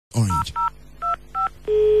Orange.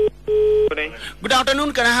 Good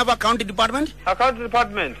afternoon. Can I have account department? Account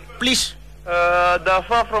department. Please. They're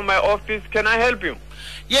far from my office. Can I help you?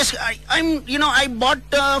 Yes, I bought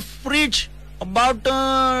a fridge about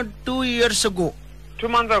 2 years ago. 2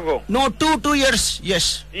 months ago. No, 2 years.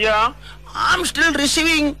 Yes. Yeah. I'm still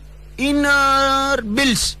receiving in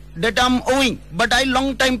bills that I'm owing, but I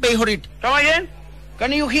long time pay for it. Come again?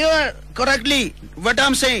 Can you hear correctly what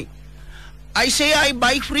I'm saying? I say I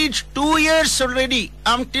buy fridge 2 years already.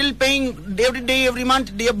 I'm still paying every day, every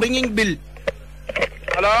month. They are bringing bill.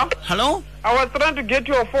 Hello? Hello? I was trying to get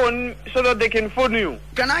your phone so that they can phone you.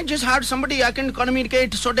 Can I just have somebody I can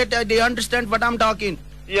communicate so that they understand what I'm talking?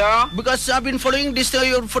 Yeah? Because I've been following this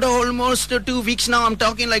for almost 2 weeks now. I'm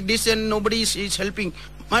talking like this and nobody is helping.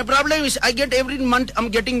 My problem is I get every month I'm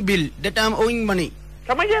getting bill that I'm owing money.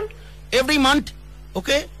 Come again? Every month,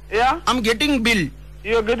 okay? Yeah? I'm getting bill.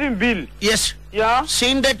 You're getting bill? Yes. Yeah?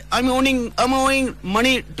 Saying that I'm owing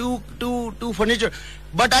money to furniture.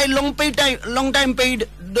 But I long time paid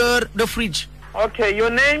the fridge. Okay, your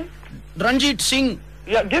name? Ranjit Singh.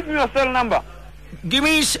 Yeah, give me your cell number. Give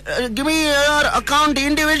me your account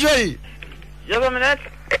individual. Just a minute.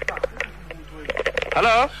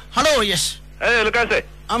 Hello? Hello, yes. Hey, look, I say.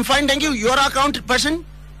 I'm fine, thank you. You are account person?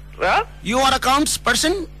 Yeah? You are accounts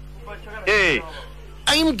person? Hey.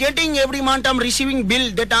 I'm getting every month I'm receiving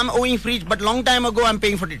bill that I'm owing fridge, but long time ago I'm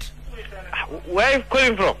paying for it. Where are you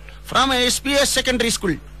calling from? From SPS secondary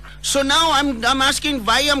school. So now I'm asking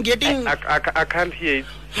why I'm getting. I can't hear you.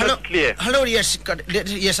 Hello, clear. Hello, yes,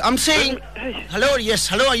 yes. I'm saying. Hello, yes.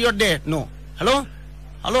 Hello, are you there? No. Hello,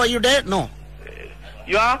 hello, are you there? No.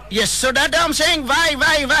 You are? Yes. So that I'm saying why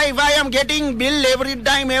I'm getting bill every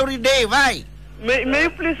time, every day. Why? May you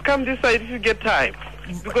please come this side if you get time?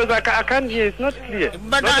 Because I can't hear. It's not clear.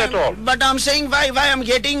 Not at all. But I'm saying why I'm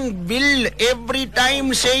getting bill every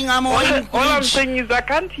time saying I'm owing. All I'm saying is I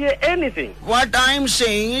can't hear anything. What I'm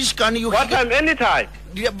saying is, can you? What time? Anytime.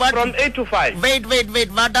 Yeah, but from 8 to 5. Wait.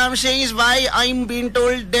 What I'm saying is why I'm being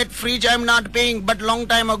told that fridge I'm not paying, but long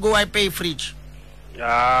time ago I pay fridge.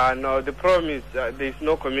 No, the problem is there's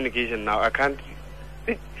no communication now. I can't.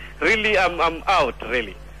 Really, I'm out.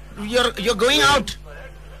 Really. You're going out.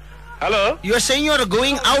 Hello? You're saying you're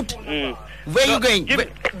going out? Where are you going?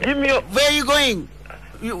 Give me your... Where are you going?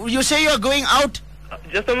 You say you're going out?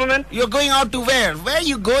 Just a moment. You're going out to where? Where are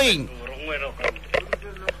you going?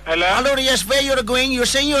 Hello? Hello, yes, where you're going? You're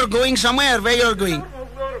saying you're going somewhere. Where you're going?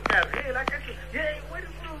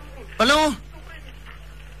 Hello?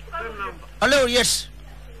 Hello, yes.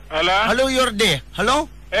 Hello? Hello, you're there. Hello?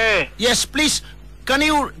 Hey. Yes, please. Can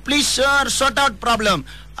you please sort out problem?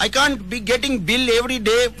 I can't be getting bill every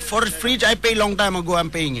day for fridge I pay long time ago. I'm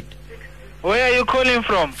paying it. Where are you calling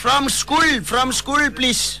from? From school,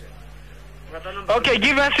 please. Okay,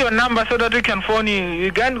 give us your number so that we can phone you.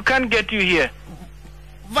 We can't get you here.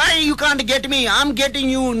 Why you can't get me? I'm getting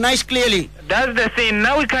you nice clearly. That's the thing.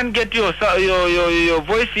 Now we can't get your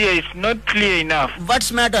voice here. It's not clear enough.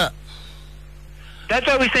 What's matter? That's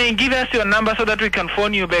why we're saying give us your number so that we can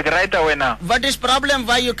phone you back right away now. What is problem?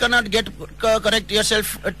 Why you cannot get correct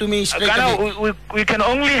yourself to me straight away? We can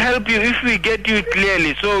only help you if we get you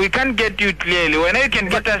clearly. So we can't get you clearly. When you can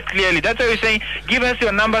get us clearly, that's why we're saying give us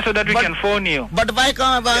your number so that we can phone you. But why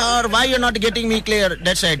you're not getting me clear?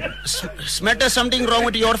 That's it. Matter something wrong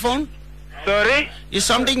with your phone? Sorry? Is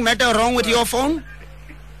something matter wrong with your phone?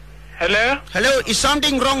 Hello? Hello, is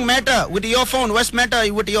something wrong matter with your phone? What's matter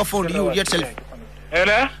with your phone? You yourself.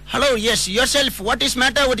 Hello? Hello, yes, yourself. What is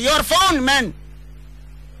matter with your phone, man?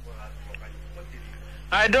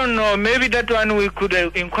 I don't know. Maybe that one we could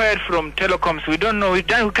have inquired from telecoms. We don't know. We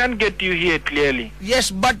can't get you here clearly. Yes,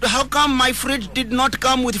 but how come my fridge did not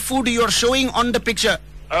come with food you're showing on the picture?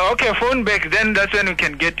 Okay, phone back. Then that's when we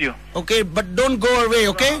can get you. Okay, but don't go away,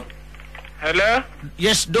 okay? Hello?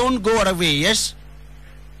 Yes, don't go away, yes?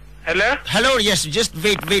 Hello? Hello, yes, just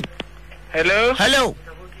wait. Hello? Hello?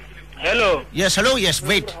 Hello? Yes, hello, yes,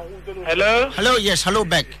 wait. Hello? Hello, yes, hello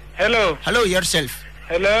back. Hello? Hello, yourself.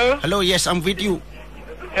 Hello? Hello, yes, I'm with you.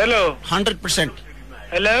 Hello? 100%.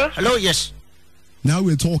 Hello? Hello, yes. Now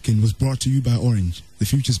We're Talking was brought to you by Orange. The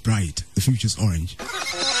future's bright. The future's orange.